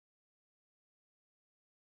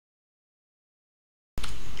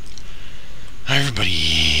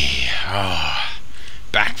everybody,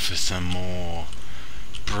 back for some more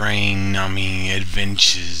brain-numbing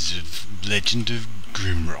adventures of Legend of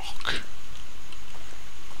Grimrock.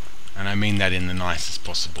 And I mean that in the nicest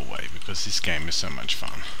possible way, because this game is so much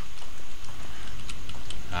fun.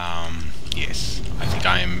 Yes, I think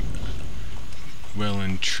I am well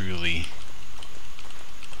and truly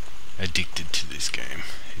addicted to this game.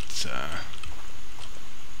 It's all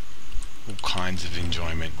kinds of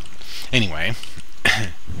enjoyment. Anyway,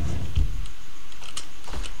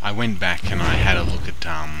 I went back and I had a look at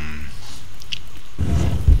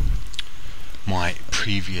my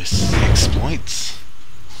previous exploits.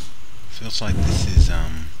 Feels like this is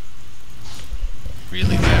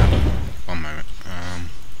really loud. One moment.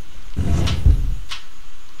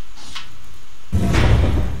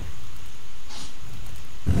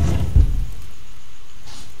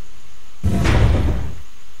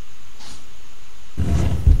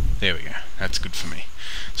 There we go. That's good for me.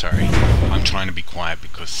 Sorry, I'm trying to be quiet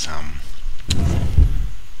because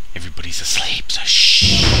everybody's asleep. So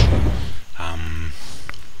shh.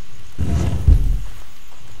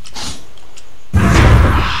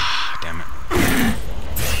 Damn it.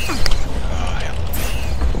 Oh hell.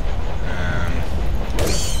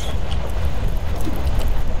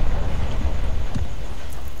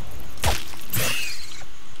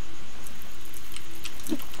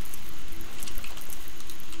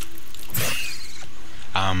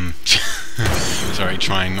 Sorry,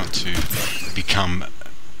 trying not to become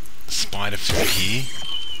spider-filled here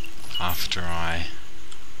after I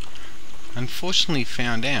unfortunately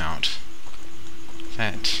found out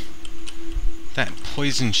that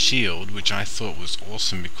poison shield, which I thought was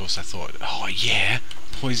awesome because I thought, oh yeah,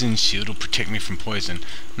 poison shield will protect me from poison.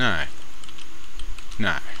 No,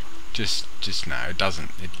 just no, it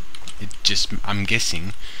doesn't. It just, I'm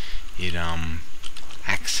guessing it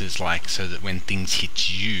acts as like so that when things hit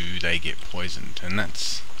you, they get poisoned, and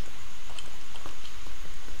that's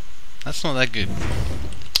not that good,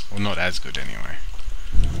 or not as good anyway.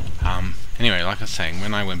 Anyway, like I was saying,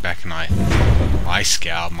 when I went back and I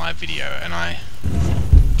scoured my video and again,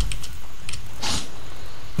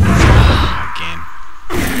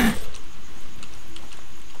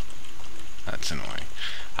 that's annoying.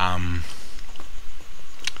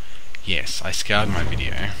 Yes, I scoured my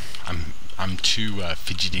video. I'm too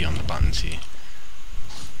fidgety on the buttons here.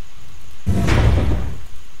 1,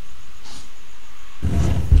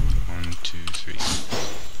 2, 3.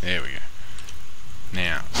 There we go.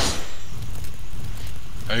 Now,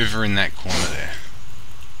 over in that corner there,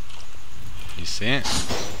 you see it?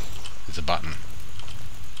 There's a button.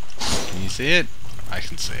 Can you see it? I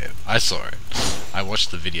can see it. I saw it. I watched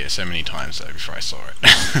the video so many times though before I saw it.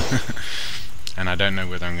 And I don't know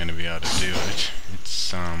whether I'm going to be able to do it.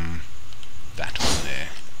 It's that one there.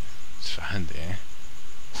 It's behind there.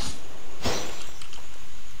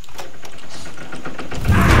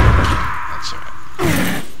 That's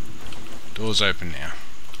alright. Door's open now.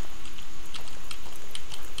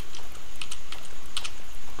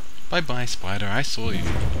 Bye bye, spider, I saw you.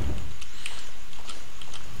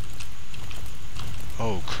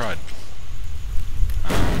 Oh, crud.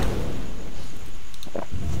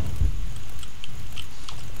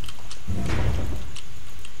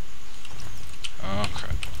 Oh,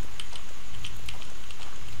 crud.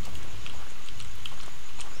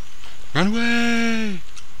 Run away!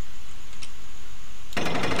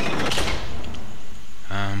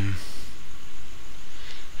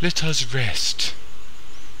 Let us rest.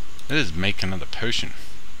 Let us make another potion.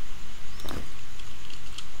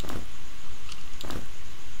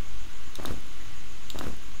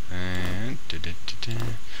 And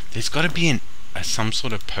there's got to be some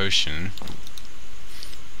sort of potion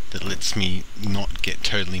that lets me not get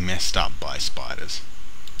totally messed up by spiders,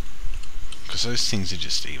 because those things are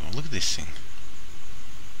just evil. Look at this thing.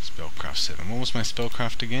 Spellcraft 7. What was my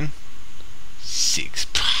spellcraft again? 6.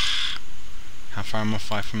 How far am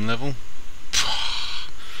I from level?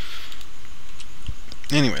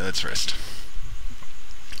 Anyway, let's rest.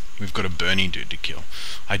 We've got a burning dude to kill.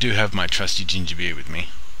 I do have my trusty ginger beer with me.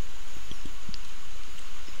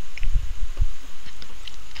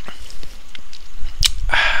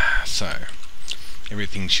 So,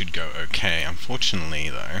 everything should go okay. Unfortunately,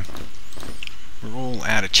 though, we're all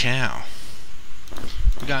out of chow.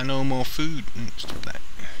 We got no more food. Stop that.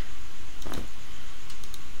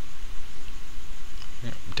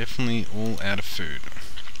 Yep, definitely all out of food.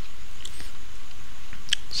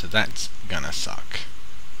 So that's gonna suck.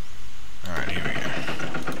 Alright, here we go.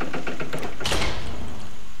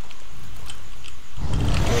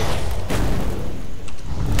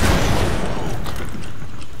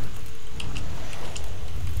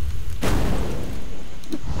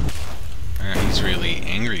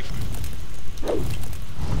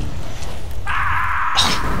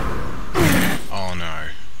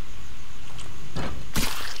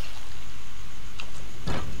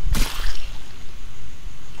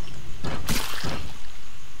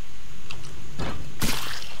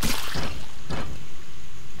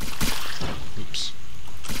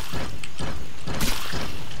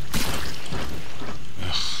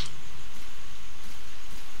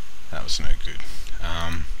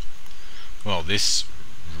 this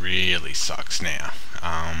really sucks now.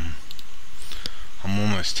 I'm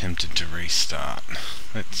almost tempted to restart.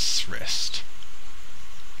 Let's rest.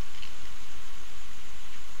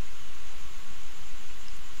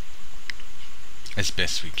 As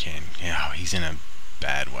best we can. Yeah, he's in a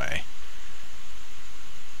bad way.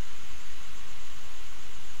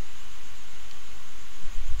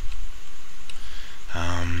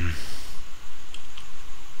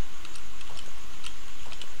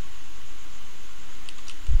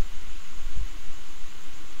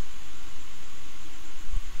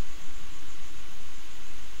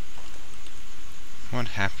 What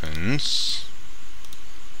happens?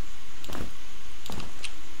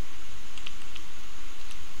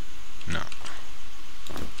 No.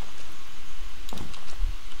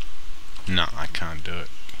 No, I can't do it.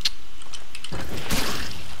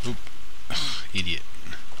 Oop. Ugh, idiot.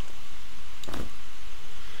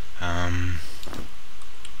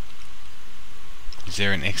 Is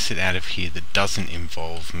there an exit out of here that doesn't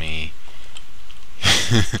involve me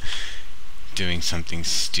doing something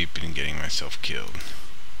stupid and getting myself killed?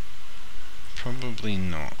 Probably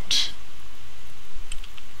not.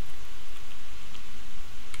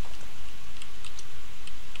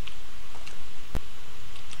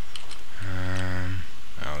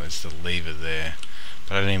 Oh, there's the lever there,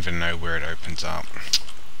 but I don't even know where it opens up.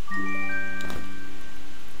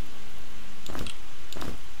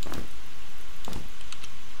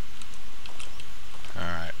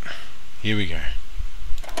 Alright, here we go.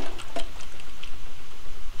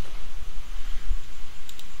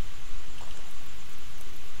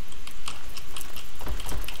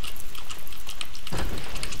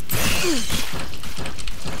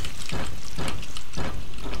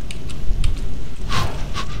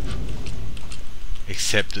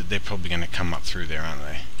 Except that they're probably going to come up through there, aren't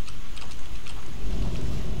they?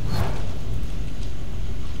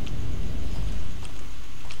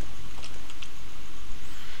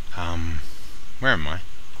 Where am I?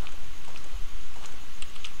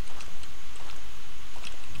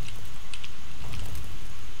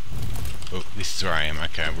 Oh, this is where I am.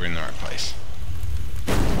 Okay, we're in the right place.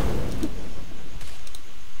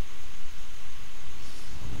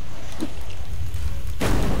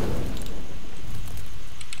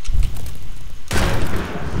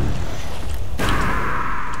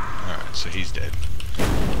 Alright, so he's dead.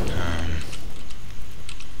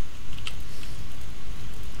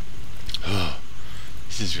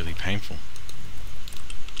 This is really painful.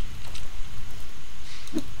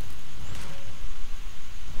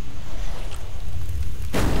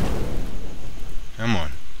 Come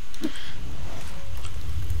on.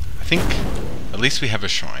 I think at least we have a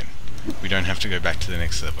shrine. We don't have to go back to the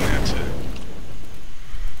next level now to...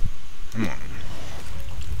 Come on.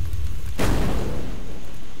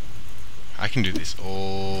 I can do this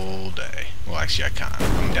all day. Well, actually I can't.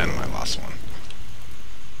 I'm down to my last one.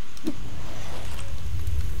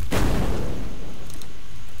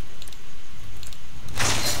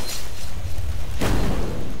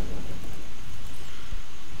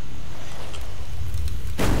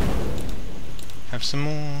 Have some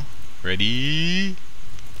more. Ready?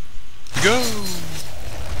 Go!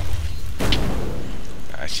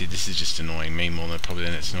 Actually, this is just annoying me more than probably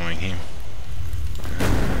than it's annoying him.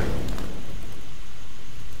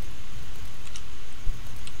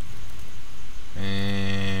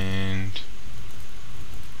 And...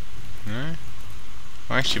 no?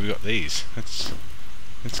 Oh, actually, we got these. Let's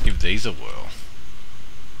give these a whirl.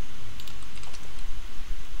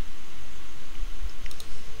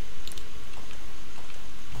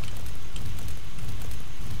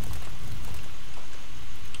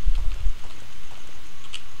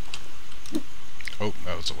 Oh,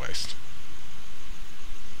 that was a waste.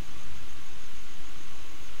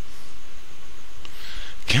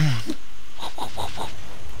 Come on.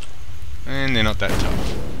 And they're not that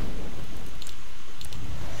tough.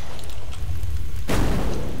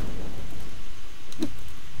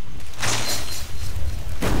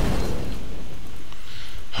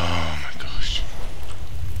 Oh my gosh.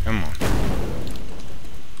 Come on.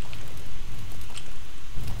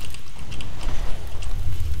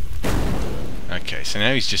 Okay, so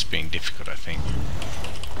now he's just being difficult, I think.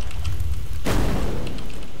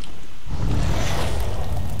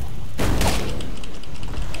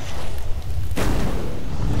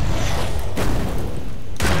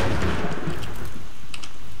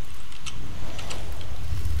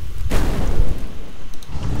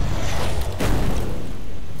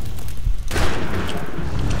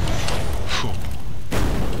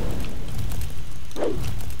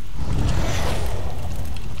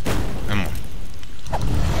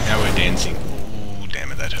 Dancing. Ooh, damn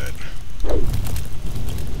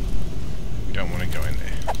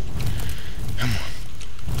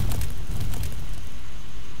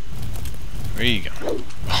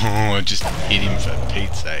hit him for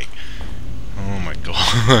Pete's sake. Oh my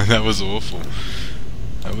god, that was awful.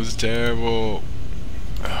 That was terrible.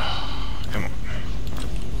 Oh, come on.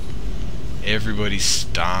 Everybody's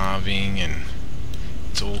starving and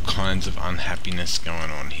it's all kinds of unhappiness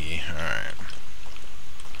going on here. Alright.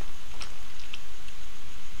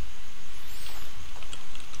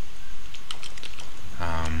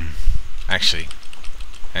 Actually,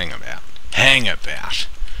 hang about.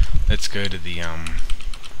 Let's go to the, I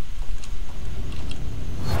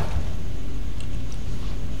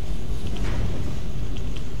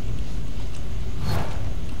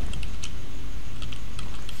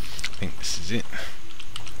think this is it.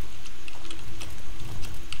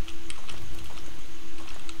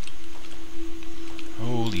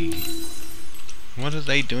 Holy, what are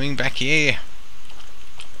they doing back here?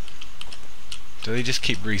 Do they just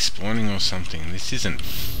keep respawning or something? This isn't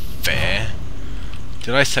fair.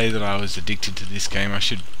 Did I say that I was addicted to this game? I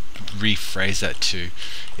should rephrase that too.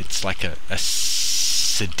 It's like a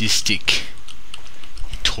sadistic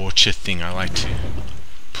torture thing. I like to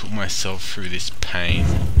put myself through this pain,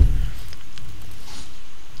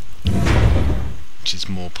 which is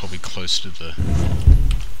more probably close to the...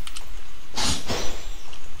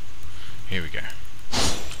 Here we go.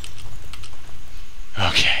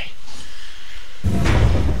 Okay.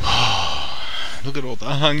 Look at all the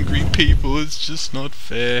hungry people, it's just not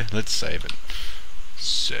fair. Let's save it.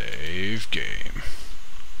 Save game.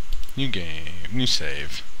 New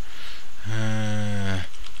save.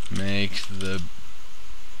 Make the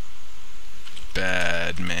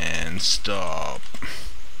bad man stop.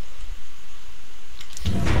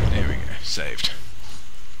 There we go, saved.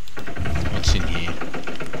 What's in here?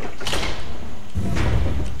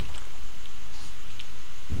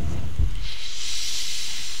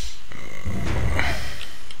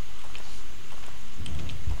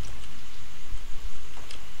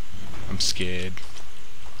 Scared.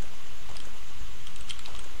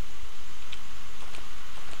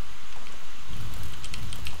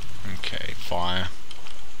 Okay, fire.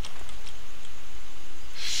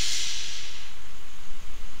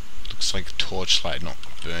 Looks like a torchlight, not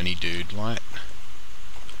Bernie dude light.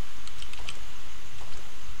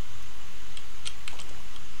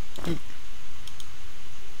 Ooh.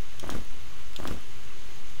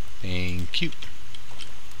 Thank you.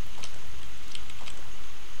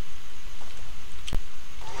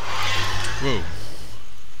 Whoa.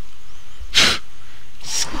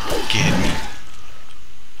 Scared me.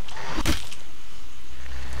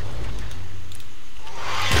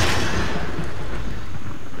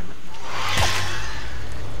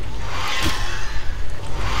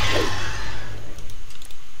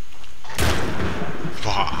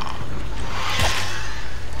 Bah.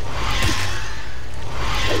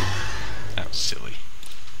 That was silly.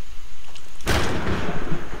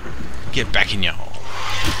 Get back in your hole.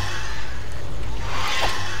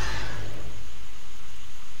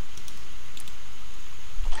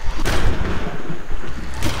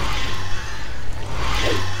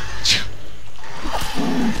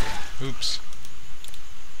 Oops.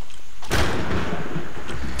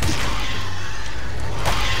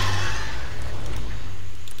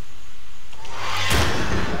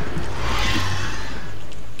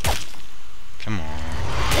 Come on.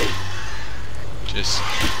 Just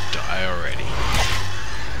die already.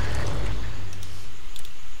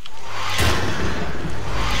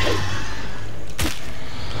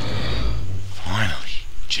 Finally.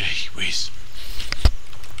 Gee whiz.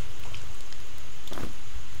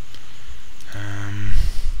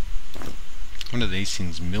 What are these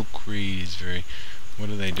things? Milkweed is very... What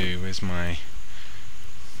do they do? Where's my...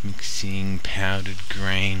 Mixing powdered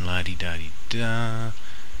grain, la-di-da-di-da.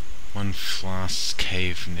 One flask,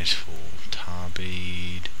 cave nettle,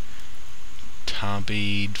 tarbead,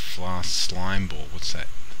 flask, slime ball. What's that?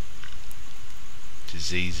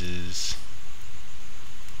 Diseases.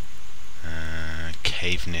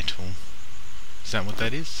 Cave nettle. Is that what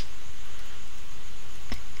that is?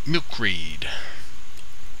 Milkweed.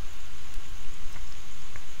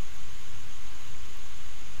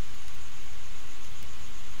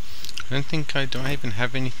 I don't think do I even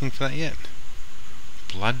have anything for that yet?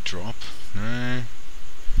 Blood drop? No.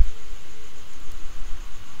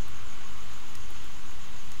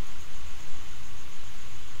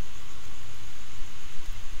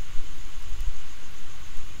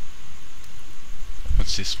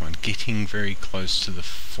 What's this one? Getting very close to the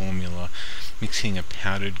formula. Mixing a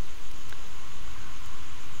powdered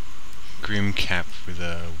grim cap with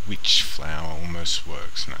a witch flower almost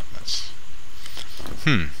works. No, that's...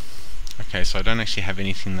 Okay, so I don't actually have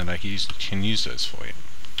anything that I can use those for yet.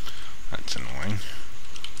 That's annoying.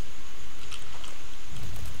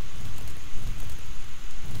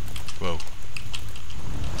 Whoa.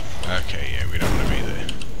 Okay, yeah, we don't want to be there.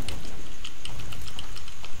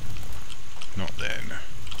 Not there, no.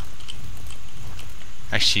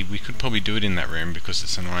 Actually, we could probably do it in that room because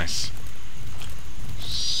it's a nice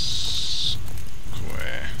square.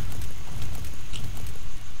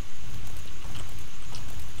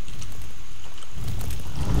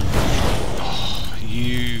 Oh,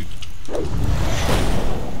 you...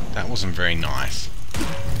 That wasn't very nice.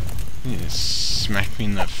 You just smack me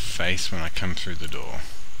in the face when I come through the door.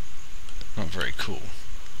 Not very cool.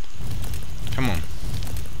 Come on.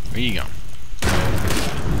 Where you going?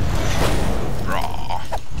 Raw.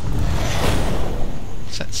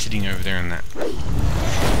 What's that sitting over there in that?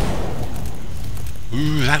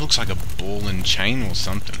 Ooh, that looks like a ball and chain or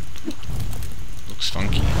something. Looks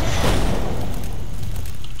funky.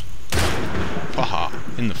 Haha,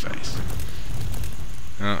 in the face.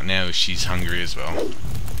 Oh, now she's hungry as well.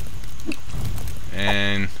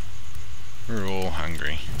 And we're all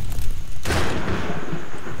hungry.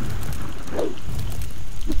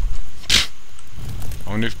 I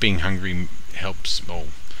wonder if being hungry helps or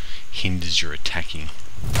hinders your attacking.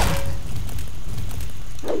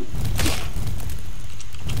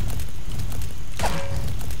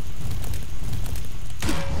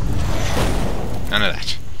 None of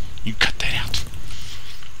that. You cut that out.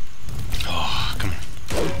 Oh, come on.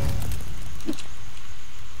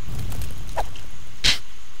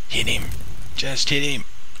 Hit him. Just hit him.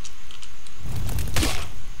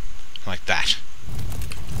 Like that.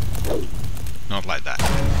 Not like that.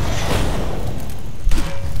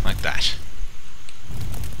 Like that.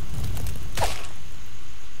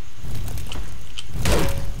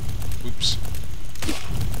 Oops.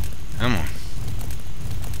 Come on.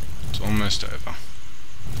 It's almost over.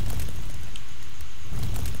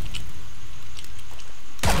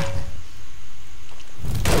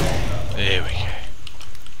 There we go.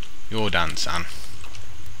 You're done, son.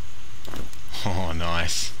 Oh,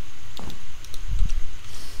 nice.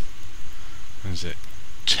 What is it?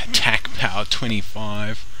 Attack power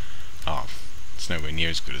 25. Oh, it's nowhere near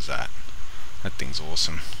as good as that. That thing's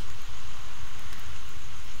awesome.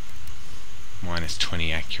 Minus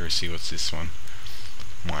 20 accuracy. What's this one?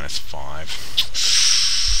 Minus 5.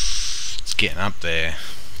 It's getting up there.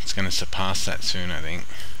 It's going to surpass that soon, I think.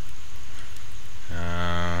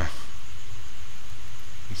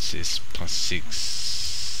 What's this? Plus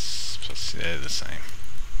 6. Plus, they're the same.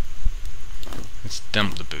 Let's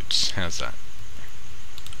dump the boots. How's that?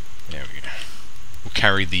 There we go. We'll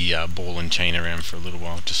carry the ball and chain around for a little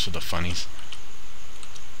while, just for the funnies.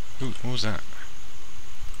 Ooh, what was that?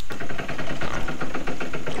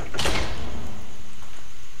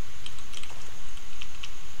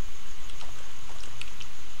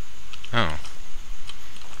 Oh.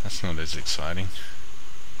 That's not as exciting.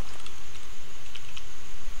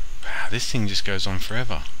 Wow, this thing just goes on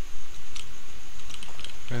forever.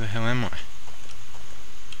 Where the hell am I?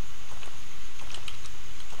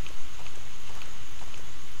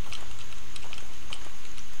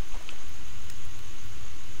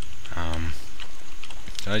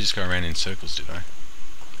 Did I just go around in circles, did I?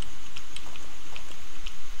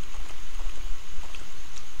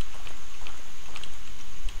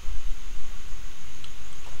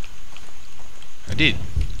 I did.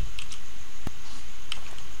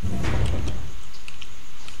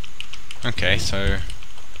 Okay, so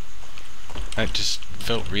that just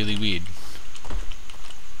felt really weird.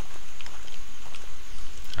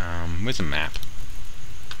 Where's a map?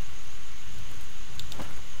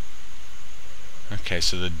 Okay,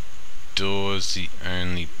 so the door's the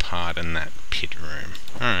only part in that pit room.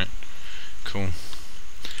 Alright, cool.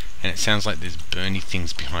 And it sounds like there's burny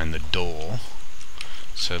things behind the door.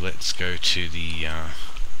 So let's go to the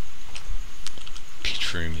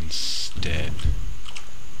pit room instead.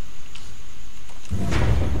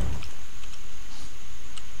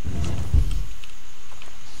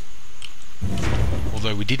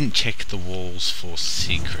 Although we didn't check the walls for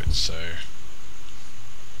secrets, so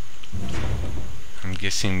I'm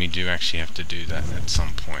guessing we do actually have to do that at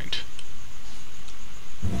some point.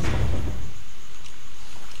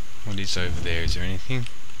 What is over there? Is there anything?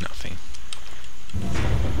 Nothing.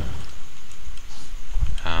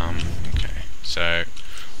 Okay, so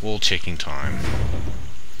wall checking time.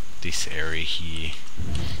 This area here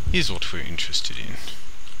is what we're interested in.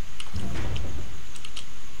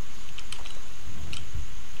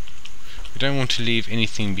 We don't want to leave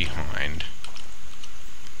anything behind.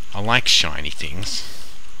 I like shiny things,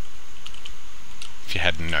 if you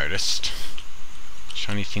hadn't noticed.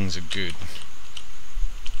 Shiny things are good.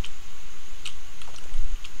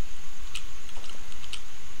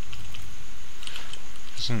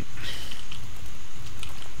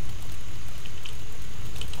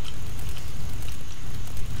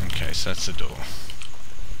 Okay, so that's the door.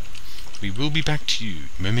 We will be back to you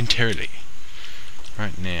momentarily.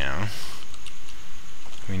 Right now,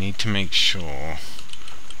 we need to make sure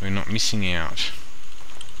we're not missing out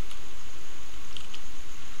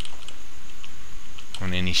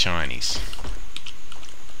on any shinies.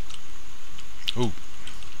 Ooh,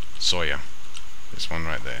 Sawyer. There's one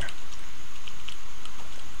right there.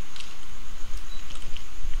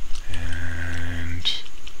 And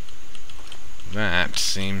that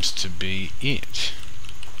seems to be it.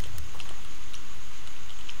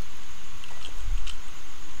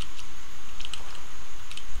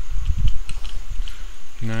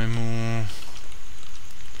 No more.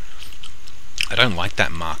 I don't like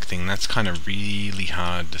that mark thing. That's kind of really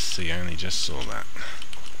hard to see. I only just saw that.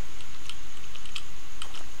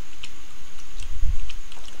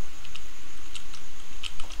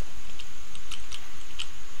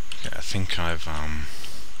 Okay, I think I've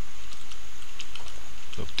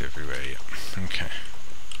looked everywhere. Yep. Okay.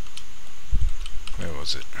 Where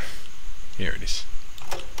was it? Here it is.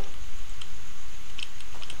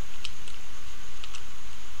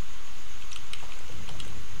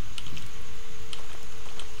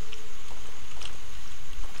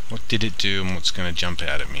 What did it do and what's going to jump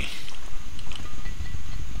out at me?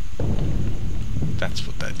 That's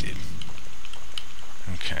what that did.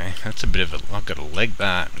 Okay, that's a bit of a... I've got to leg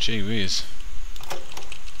that. Gee whiz.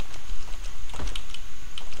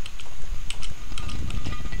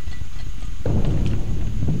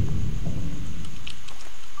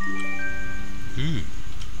 Ooh.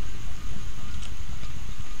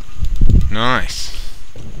 Nice.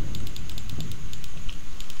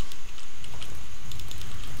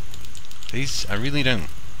 These, I really don't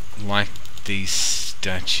like these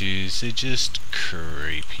statues. They're just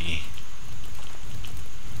creepy.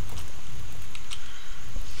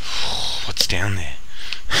 What's down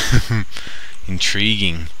there?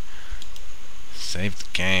 Intriguing. Save the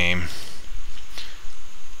game.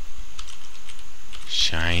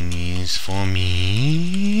 Shinies for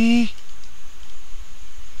me.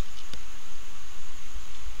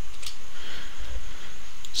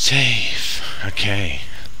 Save. Okay.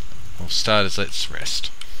 Well, starters, let's rest.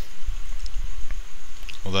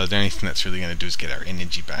 Although the only thing that's really going to do is get our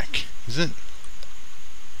energy back. Is it?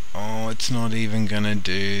 Oh, it's not even going to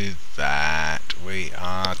do that. We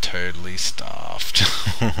are totally stuffed.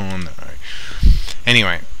 Oh no.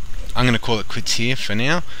 Anyway, I'm going to call it quits here for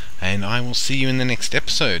now, and I will see you in the next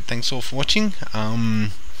episode. Thanks all for watching.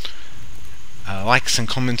 Likes and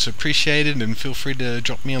comments are appreciated, and feel free to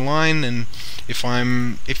drop me a line, and if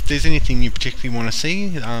there's anything you particularly want to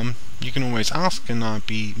see, you can always ask, and I'd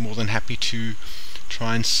be more than happy to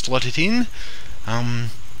try and slot it in.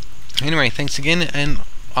 Anyway, thanks again, and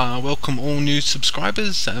welcome all new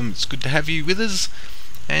subscribers. It's good to have you with us,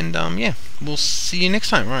 and yeah, we'll see you next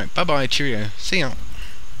time. Right, bye bye, cheerio, see ya.